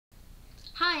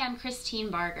I'm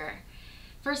Christine Barger.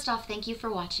 First off, thank you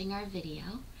for watching our video.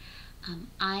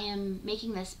 I am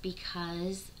making this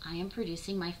because I am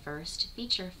producing my first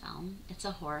feature film. It's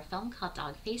a horror film called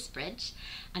Dogface Bridge,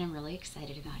 and I'm really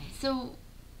excited about it. So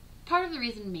part of the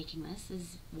reason I'm making this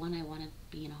is, one, I want to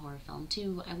be in a horror film.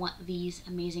 Two, I want these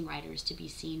amazing writers to be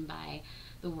seen by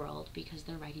the world because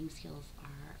their writing skills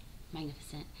are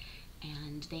magnificent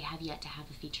and they have yet to have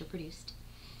a feature produced.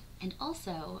 And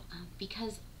also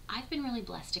because I've been really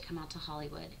blessed to come out to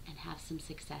Hollywood and have some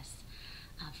success.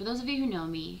 For those of you who know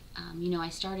me, you know I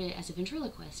started as a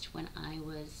ventriloquist when I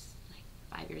was like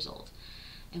 5 years old.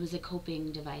 It was a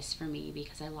coping device for me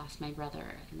because I lost my brother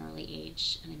at an early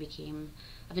age, and I became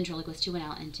a ventriloquist who went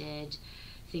out and did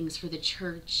things for the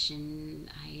church, and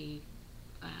I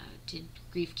did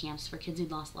grief camps for kids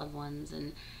who'd lost loved ones,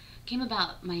 and came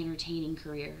about my entertaining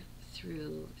career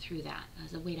through that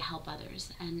as a way to help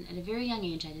others. And at a very young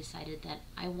age I decided that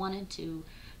I wanted to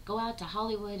go out to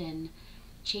Hollywood and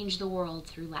change the world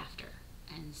through laughter,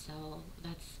 and so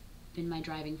that's been my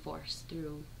driving force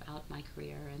throughout my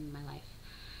career and my life.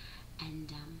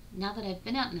 And now that I've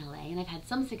been out in LA and I've had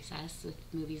some success with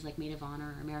movies like Maid of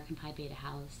Honor, American Pie Beta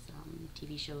House,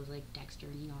 TV shows like Dexter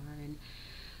and ER, and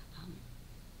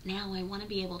now I want to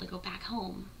be able to go back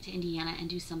home to Indiana and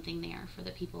do something there for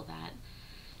the people that,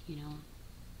 you know,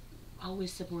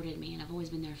 always supported me and have always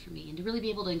been there for me, and to really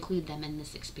be able to include them in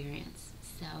this experience.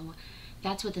 So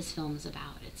that's what this film is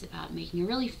about. It's about making a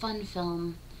really fun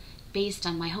film based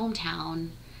on my hometown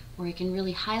where I can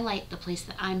really highlight the place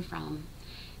that I'm from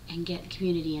and get the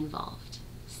community involved.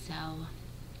 So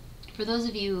for those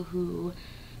of you who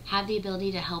have the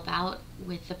ability to help out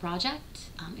with the project,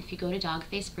 if you go to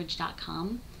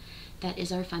dogfacebridge.com, that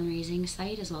is our fundraising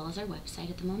site as well as our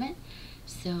website at the moment.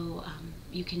 So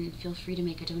you can feel free to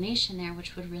make a donation there,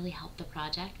 which would really help the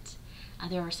project.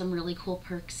 There are some really cool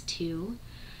perks too.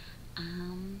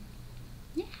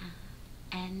 Yeah,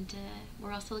 and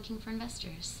we're also looking for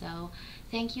investors. So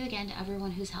thank you again to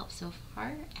everyone who's helped so far,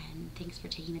 and thanks for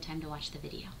taking the time to watch the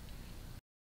video.